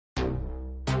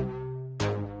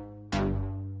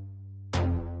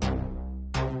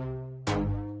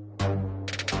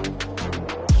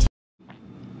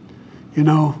You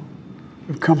know,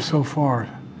 we've come so far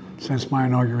since my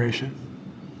inauguration.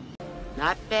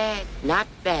 Not bad, not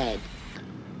bad.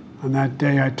 On that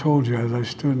day I told you, as I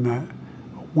stood in that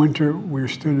winter, we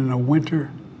stood in a winter.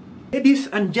 Ladies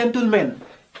and gentlemen,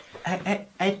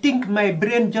 I think my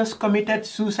brain just committed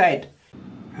suicide.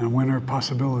 And a winter of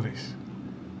possibilities,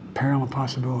 parallel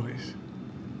possibilities.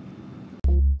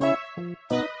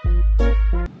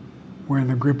 We were in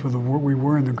the grip of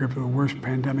the worst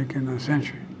pandemic in the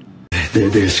century.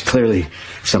 There's clearly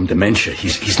some dementia.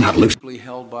 He's not loosely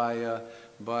held by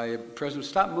President.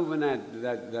 Stop moving that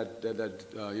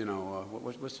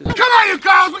what's this? Come on, you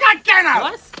girls, we got dinner!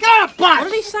 What? Get a bus! What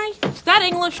did he say? Is that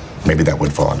English? Maybe that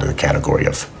would fall under the category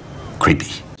of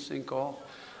creepy. Sinkhole.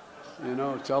 You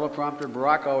know, teleprompter.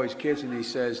 Barack always kids and he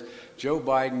says, Joe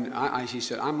Biden, he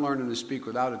said, I'm learning to speak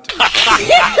without a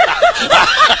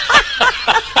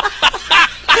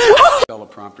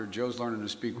teleprompter. Joe's learning to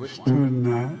speak with one. Stood in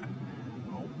that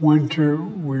winter,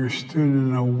 we stood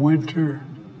in a winter.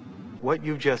 What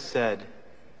you just said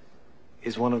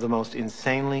is one of the most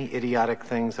insanely idiotic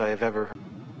things I have ever heard.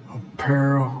 Of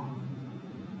peril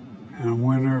and a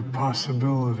winter of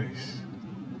possibilities.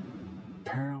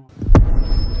 Peril.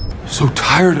 So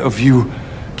tired of you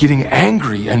getting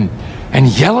angry and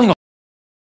yelling.